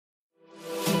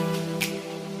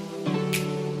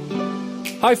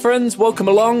Hi friends, welcome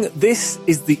along. This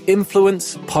is the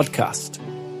Influence Podcast.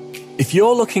 If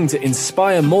you're looking to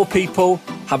inspire more people,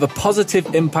 have a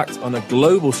positive impact on a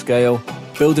global scale,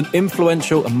 build an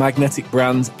influential and magnetic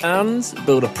brand, and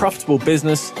build a profitable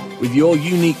business with your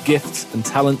unique gifts and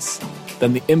talents,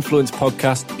 then the Influence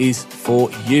Podcast is for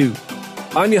you.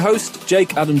 I'm your host,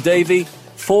 Jake Adam Davey,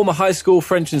 former high school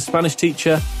French and Spanish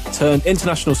teacher, turned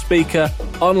international speaker,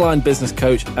 online business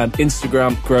coach, and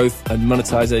Instagram growth and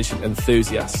monetization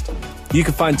enthusiast. You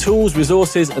can find tools,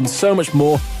 resources, and so much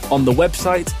more on the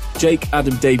website,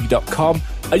 jakeadamdavey.com.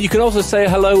 And you can also say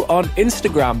hello on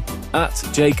Instagram at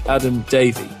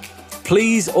jakeadamdavey.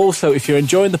 Please also, if you're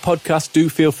enjoying the podcast, do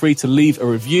feel free to leave a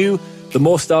review. The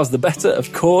more stars, the better,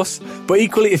 of course. But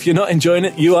equally, if you're not enjoying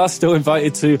it, you are still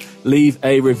invited to leave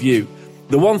a review.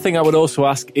 The one thing I would also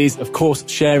ask is, of course,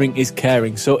 sharing is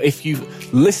caring. So if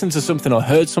you've listened to something or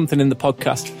heard something in the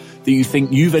podcast that you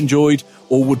think you've enjoyed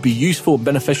or would be useful and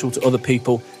beneficial to other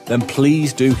people, then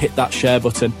please do hit that share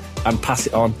button and pass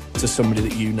it on to somebody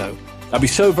that you know. I'd be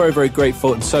so very, very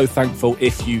grateful and so thankful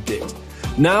if you did.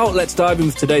 Now, let's dive in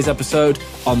with today's episode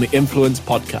on the Influence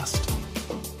Podcast.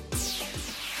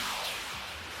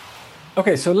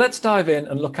 Okay, so let's dive in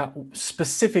and look at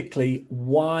specifically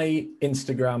why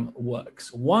Instagram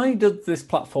works. Why does this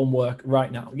platform work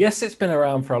right now? Yes, it's been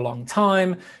around for a long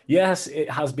time. Yes, it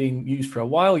has been used for a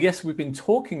while. Yes, we've been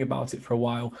talking about it for a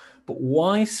while. But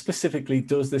why specifically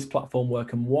does this platform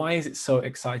work, and why is it so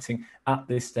exciting at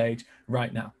this stage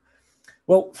right now?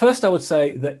 Well, first I would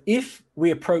say that if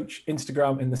we approach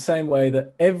Instagram in the same way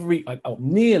that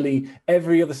nearly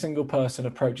every other single person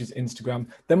approaches Instagram,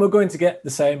 then we're going to get the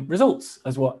same results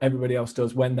as what everybody else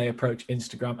does when they approach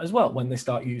Instagram as well, when they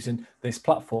start using this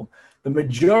platform. The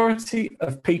majority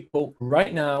of people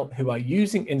right now who are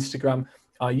using Instagram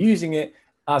are using it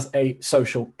as a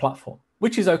social platform,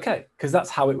 which is okay, because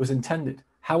that's how it was intended.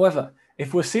 However,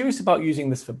 if we're serious about using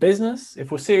this for business,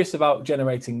 if we're serious about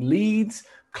generating leads,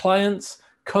 clients,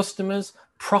 customers,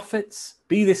 profits,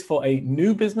 be this for a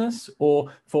new business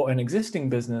or for an existing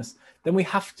business, then we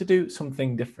have to do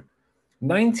something different.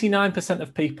 99%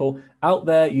 of people out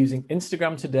there using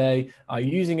Instagram today are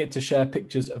using it to share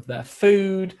pictures of their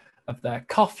food, of their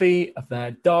coffee, of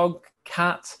their dog,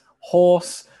 cat,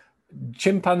 horse,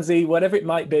 chimpanzee, whatever it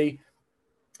might be.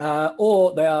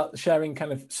 Or they are sharing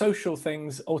kind of social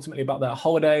things ultimately about their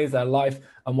holidays, their life,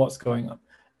 and what's going on.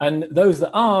 And those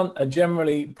that aren't are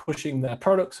generally pushing their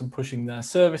products and pushing their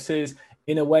services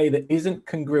in a way that isn't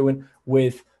congruent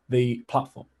with the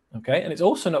platform, okay? And it's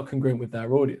also not congruent with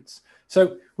their audience.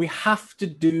 So we have to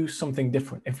do something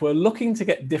different. If we're looking to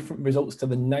get different results to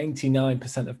the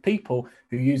 99% of people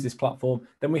who use this platform,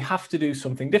 then we have to do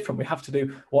something different. We have to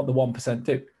do what the 1%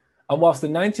 do. And whilst the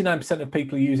 99% of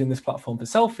people are using this platform for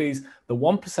selfies, the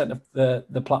 1% of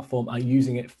the platform are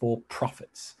using it for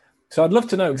profits. So I'd love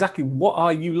to know exactly what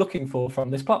are you looking for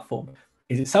from this platform?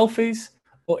 Is it selfies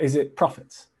or is it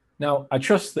profits? Now, I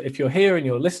trust that if you're here and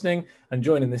you're listening and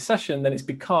joining this session, then it's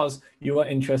because you are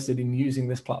interested in using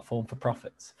this platform for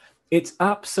profits. It's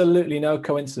absolutely no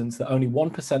coincidence that only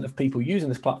 1% of people using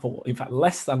this platform, in fact,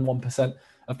 less than 1%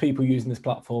 of people using this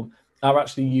platform are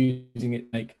actually using it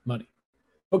to make money.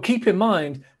 But keep in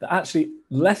mind that actually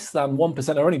less than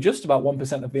 1%, or only just about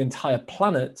 1% of the entire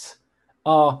planet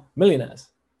are millionaires.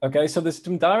 Okay, so there's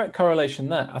some direct correlation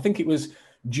there. I think it was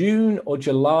June or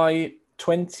July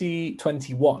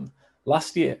 2021,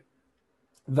 last year,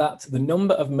 that the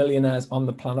number of millionaires on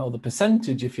the planet, or the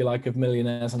percentage, if you like, of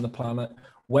millionaires on the planet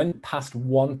went past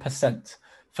 1%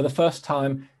 for the first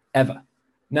time ever.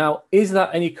 Now, is that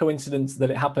any coincidence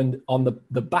that it happened on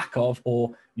the back of,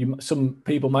 or some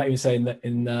people might even say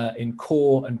in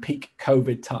core and peak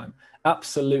COVID time?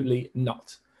 Absolutely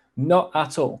not. Not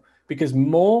at all. Because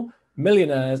more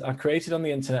millionaires are created on the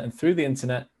internet and through the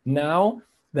internet now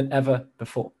than ever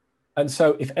before. And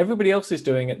so if everybody else is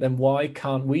doing it, then why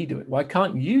can't we do it? Why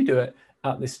can't you do it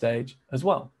at this stage as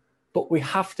well? But we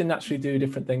have to naturally do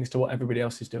different things to what everybody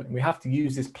else is doing. We have to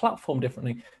use this platform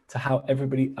differently to how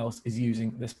everybody else is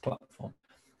using this platform.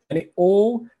 And it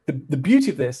all, the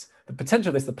beauty of this, the potential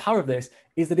of this, the power of this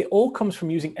is that it all comes from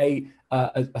using a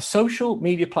social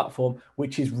media platform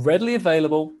which is readily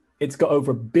available. It's got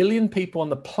over 1 billion people on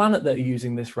the planet that are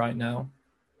using this right now.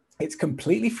 It's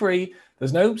completely free.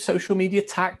 There's no social media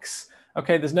tax.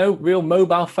 Okay, there's no real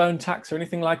mobile phone tax or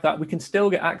anything like that. We can still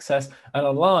get access and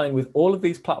align with all of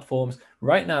these platforms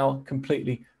right now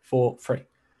completely for free.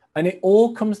 And it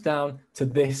all comes down to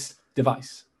this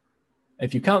device.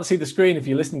 If you can't see the screen, if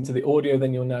you're listening to the audio,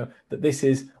 then you'll know that this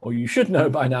is, or you should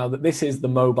know by now, that this is the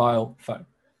mobile phone.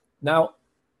 Now,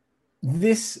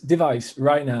 this device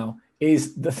right now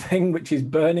is the thing which is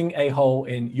burning a hole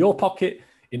in your pocket,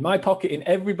 in my pocket, in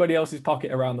everybody else's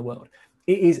pocket around the world.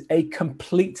 It is a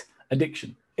complete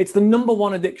addiction. It's the number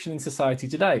one addiction in society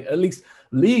today, at least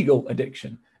legal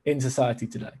addiction in society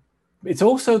today. It's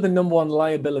also the number one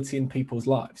liability in people's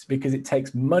lives because it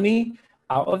takes money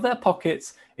out of their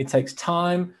pockets, it takes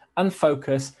time and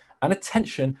focus and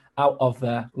attention out of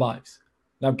their lives.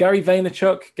 Now, Gary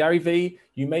Vaynerchuk, Gary V,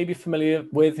 you may be familiar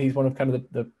with, he's one of kind of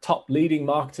the top leading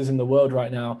marketers in the world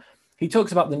right now. He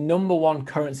talks about the number one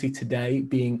currency today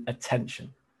being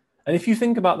attention. And if you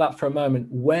think about that for a moment,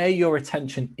 where your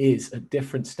attention is at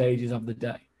different stages of the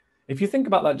day, if you think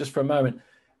about that just for a moment,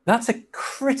 that's a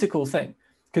critical thing.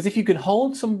 Because if you can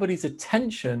hold somebody's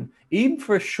attention, even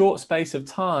for a short space of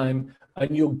time,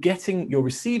 and you're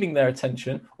receiving their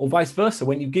attention, or vice versa,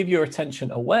 when you give your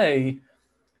attention away,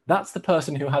 that's the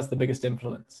person who has the biggest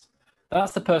influence.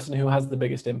 That's the person who has the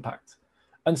biggest impact.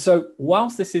 And so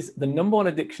whilst this is the number one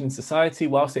addiction in society,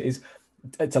 whilst it's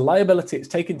a liability, it's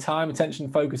taking time,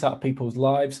 attention, focus out of people's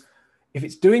lives, if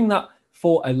it's doing that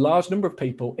for a large number of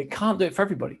people, it can't do it for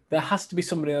everybody. There has to be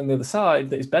somebody on the other side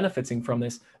that is benefiting from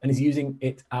this and is using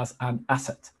it as an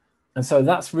asset. And so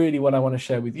that's really what I want to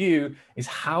share with you, is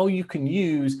how you can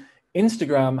use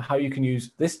Instagram, how you can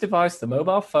use this device, the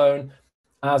mobile phone,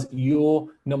 as your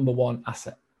number one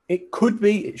asset. It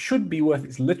should be worth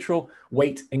its literal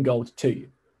weight in gold to you.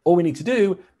 All we need to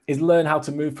do is learn how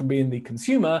to move from being the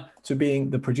consumer to being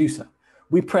the producer.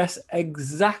 We press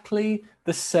exactly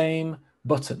the same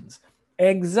buttons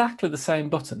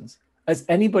as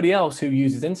anybody else who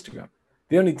uses Instagram.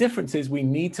 The only difference is we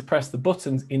need to press the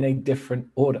buttons in a different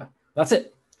order. That's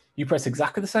it. You press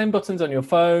exactly the same buttons on your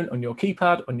phone, on your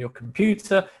keypad, on your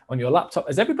computer, on your laptop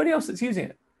as everybody else that's using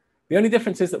it. The only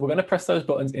difference is that we're going to press those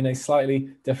buttons in a slightly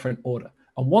different order.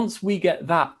 And once we get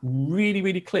that really,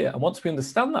 really clear, and once we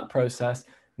understand that process,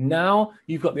 now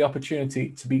you've got the opportunity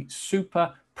to be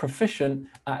super proficient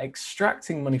at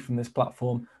extracting money from this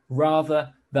platform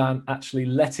rather than actually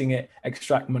letting it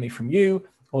extract money from you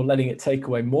or letting it take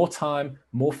away more time,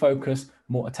 more focus,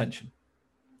 more attention.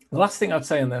 The last thing I'd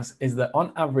say on this is that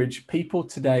on average, people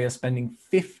today are spending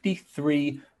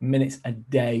 53 minutes a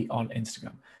day on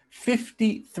Instagram.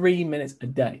 53 minutes a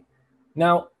day.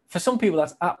 Now, for some people,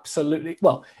 that's absolutely,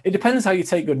 well, it depends how you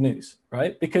take good news,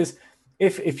 right? Because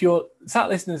if you're sat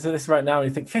listening to this right now and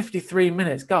you think 53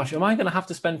 minutes, gosh, am I going to have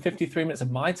to spend 53 minutes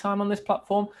of my time on this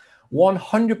platform?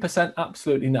 100%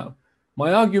 absolutely no.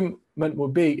 My argument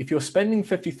would be if you're spending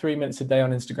 53 minutes a day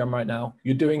on Instagram right now,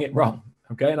 you're doing it wrong,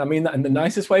 okay? And I mean that in the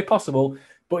nicest way possible,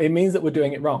 but it means that we're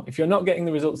doing it wrong. If you're not getting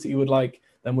the results that you would like,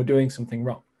 then we're doing something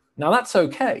wrong. Now, that's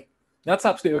okay. That's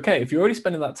absolutely okay. If you're already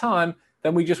spending that time,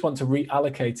 then we just want to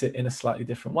reallocate it in a slightly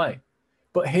different way.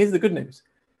 But here's the good news,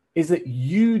 is that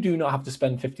you do not have to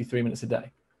spend 53 minutes a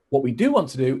day. What we do want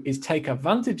to do is take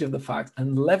advantage of the fact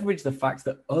and leverage the fact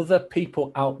that other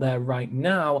people out there right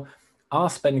now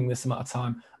are spending this amount of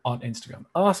time on Instagram,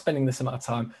 are spending this amount of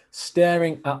time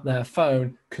staring at their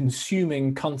phone,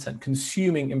 consuming content,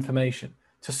 consuming information,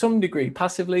 to some degree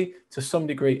passively, to some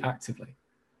degree actively.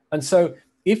 And so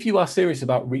if you are serious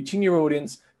about reaching your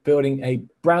audience, building a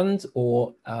brand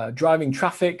or driving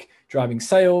traffic, driving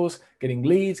sales, getting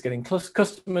leads, getting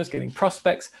customers, getting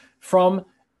prospects from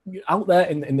out there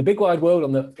in the big wide world,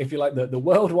 on the, if you like, the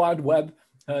world wide web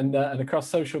and across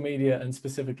social media and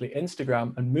specifically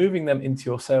Instagram, and moving them into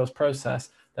your sales process,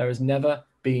 there has never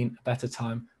been a better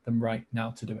time than right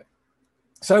now to do it.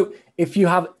 So if you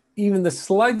have even the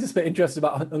slightest bit interested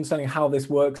about understanding how this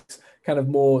works kind of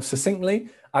more succinctly,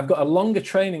 I've got a longer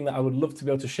training that I would love to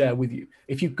be able to share with you.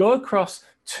 If you go across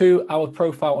to our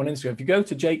profile on Instagram, if you go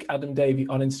to Jake Adam Davey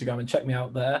on Instagram and check me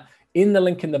out there, in the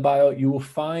link in the bio, you will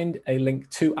find a link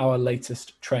to our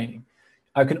latest training.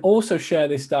 I can also share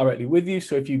this directly with you.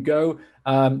 So if you go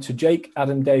to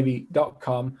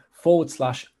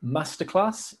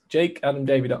jakeadamdavey.com/masterclass,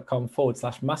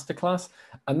 jakeadamdavey.com/masterclass,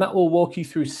 and that will walk you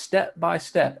through step by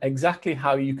step exactly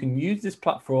how you can use this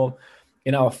platform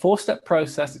in our 4-step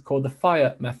process. It's called the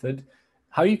FIRE method,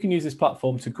 how you can use this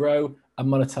platform to grow and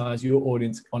monetize your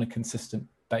audience on a consistent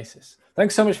basis.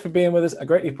 Thanks so much for being with us. I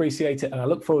greatly appreciate it. And I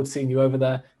look forward to seeing you over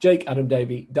there,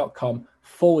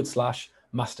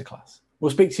 jakeadamdavey.com/masterclass.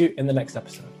 We'll speak to you in the next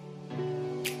episode.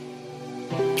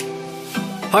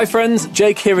 Hi friends,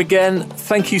 Jake here again.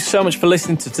 Thank you so much for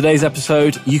listening to today's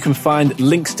episode. You can find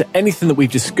links to anything that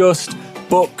we've discussed,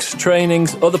 books,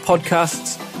 trainings, other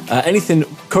podcasts, anything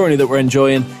currently that we're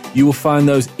enjoying. You will find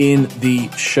those in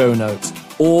the show notes,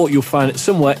 or you'll find it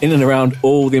somewhere in and around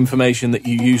all the information that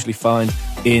you usually find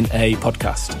in a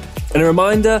podcast. And a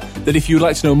reminder that if you'd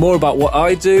like to know more about what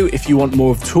I do, if you want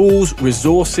more of tools,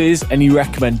 resources, any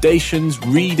recommendations,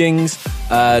 readings,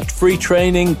 free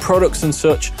training, products and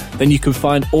such, then you can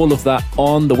find all of that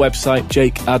on the website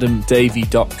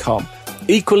jakeadamdavey.com.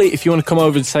 Equally, if you want to come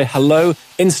over and say hello,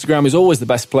 Instagram is always the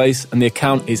best place, and the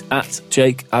account is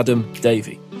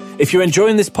 @jakeadamdavey. If you're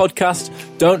enjoying this podcast,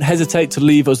 don't hesitate to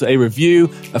leave us a review.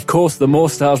 Of course, the more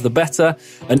stars, the better.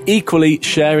 And equally,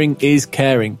 sharing is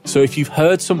caring. So if you've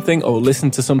heard something or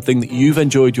listened to something that you've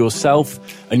enjoyed yourself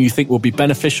and you think will be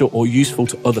beneficial or useful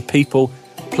to other people,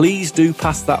 please do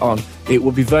pass that on. It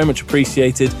will be very much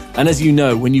appreciated. And as you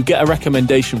know, when you get a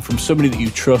recommendation from somebody that you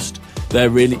trust, there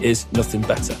really is nothing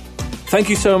better. Thank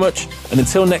you so much. And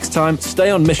until next time,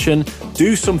 stay on mission,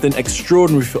 do something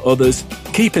extraordinary for others,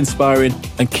 keep inspiring,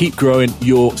 and keep growing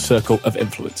your circle of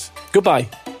influence. Goodbye.